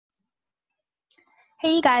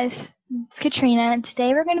Hey you guys, it's Katrina, and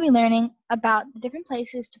today we're going to be learning about the different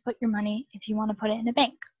places to put your money if you want to put it in a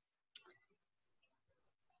bank.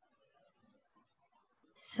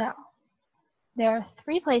 So, there are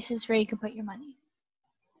three places where you can put your money: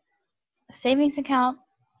 a savings account,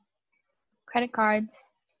 credit cards,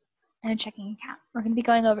 and a checking account. We're going to be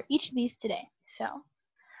going over each of these today, so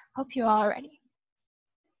hope you all are ready.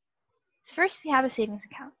 So first, we have a savings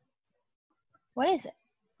account. What is it?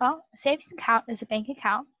 Well, a savings account is a bank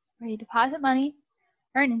account where you deposit money,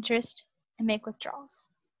 earn interest, and make withdrawals.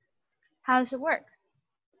 How does it work?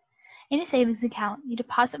 In a savings account, you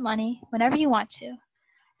deposit money whenever you want to,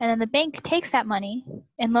 and then the bank takes that money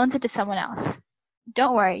and loans it to someone else.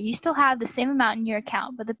 Don't worry, you still have the same amount in your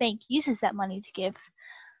account, but the bank uses that money to give,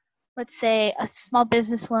 let's say, a small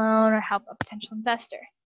business loan or help a potential investor.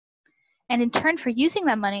 And in turn for using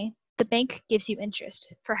that money, the bank gives you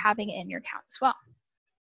interest for having it in your account as well.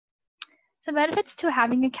 Some benefits to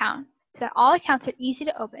having an account is that all accounts are easy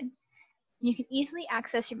to open, and you can easily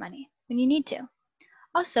access your money when you need to.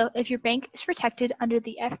 Also, if your bank is protected under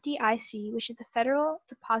the FDIC, which is the Federal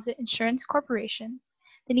Deposit Insurance Corporation,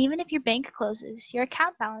 then even if your bank closes, your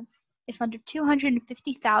account balance, if under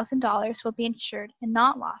 $250,000, will be insured and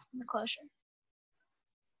not lost in the closure.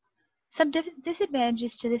 Some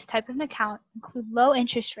disadvantages to this type of an account include low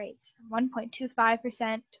interest rates from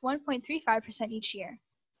 1.25% to 1.35% each year,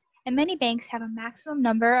 and many banks have a maximum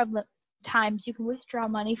number of times you can withdraw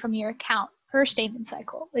money from your account per statement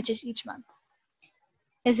cycle, which is each month.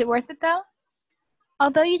 Is it worth it though?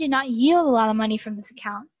 Although you do not yield a lot of money from this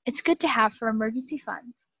account, it's good to have for emergency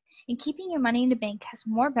funds, and keeping your money in a bank has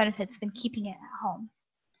more benefits than keeping it at home.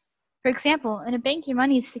 For example, in a bank your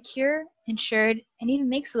money is secure, insured, and even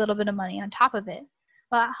makes a little bit of money on top of it,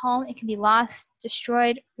 while at home it can be lost,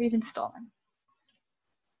 destroyed, or even stolen.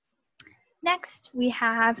 Next, we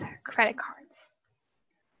have credit cards.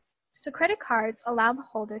 So credit cards allow the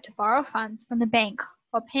holder to borrow funds from the bank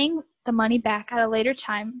while paying the money back at a later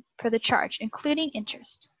time for the charge, including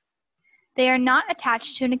interest. They are not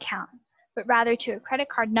attached to an account, but rather to a credit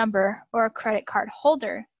card number or a credit card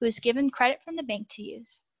holder who is given credit from the bank to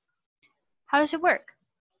use. How does it work?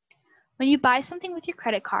 When you buy something with your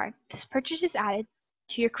credit card, this purchase is added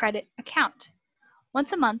to your credit account.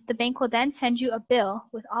 Once a month, the bank will then send you a bill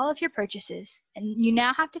with all of your purchases, and you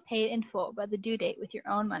now have to pay it in full by the due date with your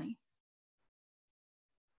own money.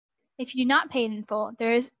 If you do not pay it in full,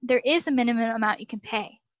 there is a minimum amount you can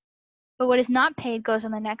pay, but what is not paid goes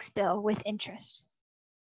on the next bill with interest.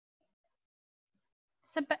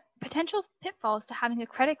 Some potential pitfalls to having a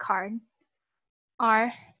credit card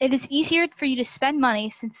are: it is easier for you to spend money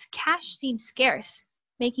since cash seems scarce,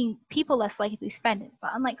 making people less likely to spend it,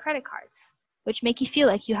 but unlike credit cards, which make you feel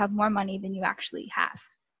like you have more money than you actually have.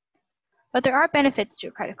 But there are benefits to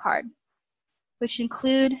a credit card, which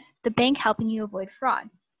include the bank helping you avoid fraud,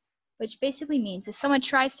 which basically means if someone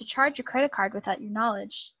tries to charge your credit card without your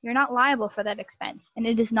knowledge, you're not liable for that expense, and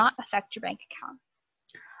it does not affect your bank account.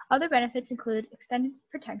 Other benefits include extended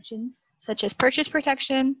protections, such as purchase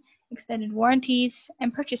protection, extended warranties,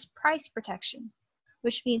 and purchase price protection,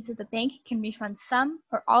 which means that the bank can refund some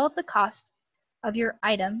or all of the cost of your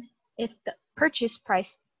item if the purchase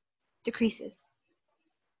price decreases.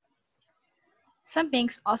 Some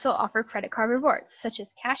banks also offer credit card rewards, such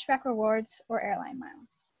as cashback rewards or airline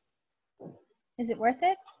miles. Is it worth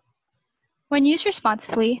it? When used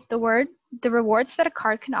responsibly, the rewards that a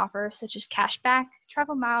card can offer, such as cashback,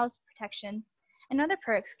 travel miles, protection, and other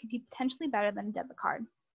perks, can be potentially better than a debit card.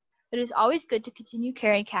 But it is always good to continue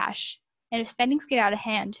carrying cash, and if spendings get out of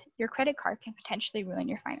hand, your credit card can potentially ruin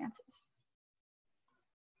your finances.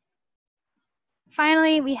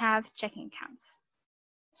 Finally, we have checking accounts.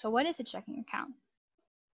 So what is a checking account?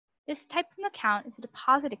 This type of account is a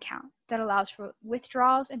deposit account that allows for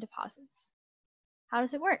withdrawals and deposits. How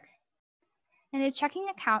does it work? In a checking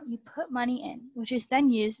account, you put money in, which is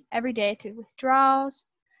then used every day through withdrawals,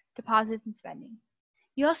 deposits, and spending.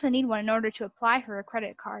 You also need one in order to apply for a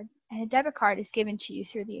credit card, and a debit card is given to you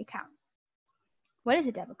through the account. What is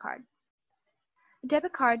a debit card? A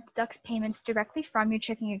debit card deducts payments directly from your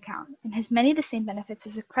checking account and has many of the same benefits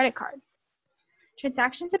as a credit card.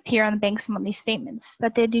 Transactions appear on the bank's monthly statements,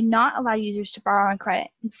 but they do not allow users to borrow on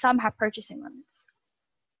credit, and some have purchasing limits.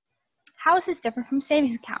 How is this different from a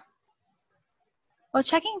savings account? Well,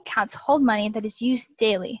 checking accounts hold money that is used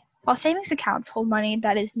daily, while savings accounts hold money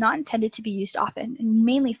that is not intended to be used often and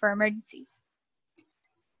mainly for emergencies.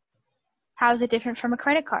 How is it different from a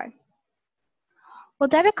credit card? Well,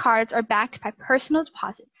 debit cards are backed by personal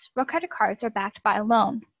deposits, while credit cards are backed by a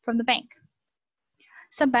loan from the bank.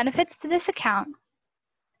 Some benefits to this account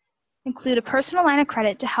include a personal line of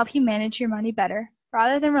credit to help you manage your money better,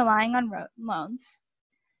 rather than relying on loans,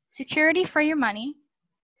 security for your money,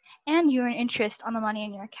 and you earn interest on the money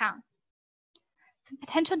in your account. Some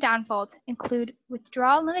potential downfalls include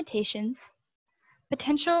withdrawal limitations,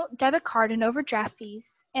 potential debit card and overdraft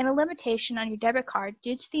fees, and a limitation on your debit card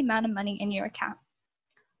due to the amount of money in your account.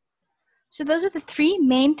 So those are the three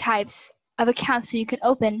main types of accounts that you can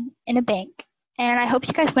open in a bank. And I hope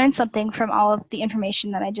you guys learned something from all of the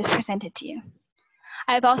information that I just presented to you.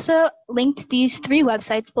 I've also linked these three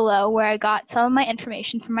websites below where I got some of my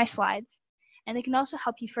information from my slides, and they can also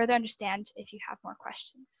help you further understand if you have more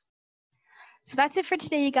questions. So that's it for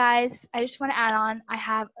today, you guys. I just want to add on, I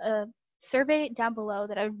have a survey down below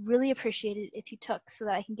that I would really appreciate it if you took so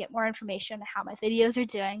that I can get more information on how my videos are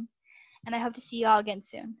doing, and I hope to see you all again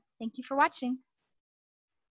soon. Thank you for watching.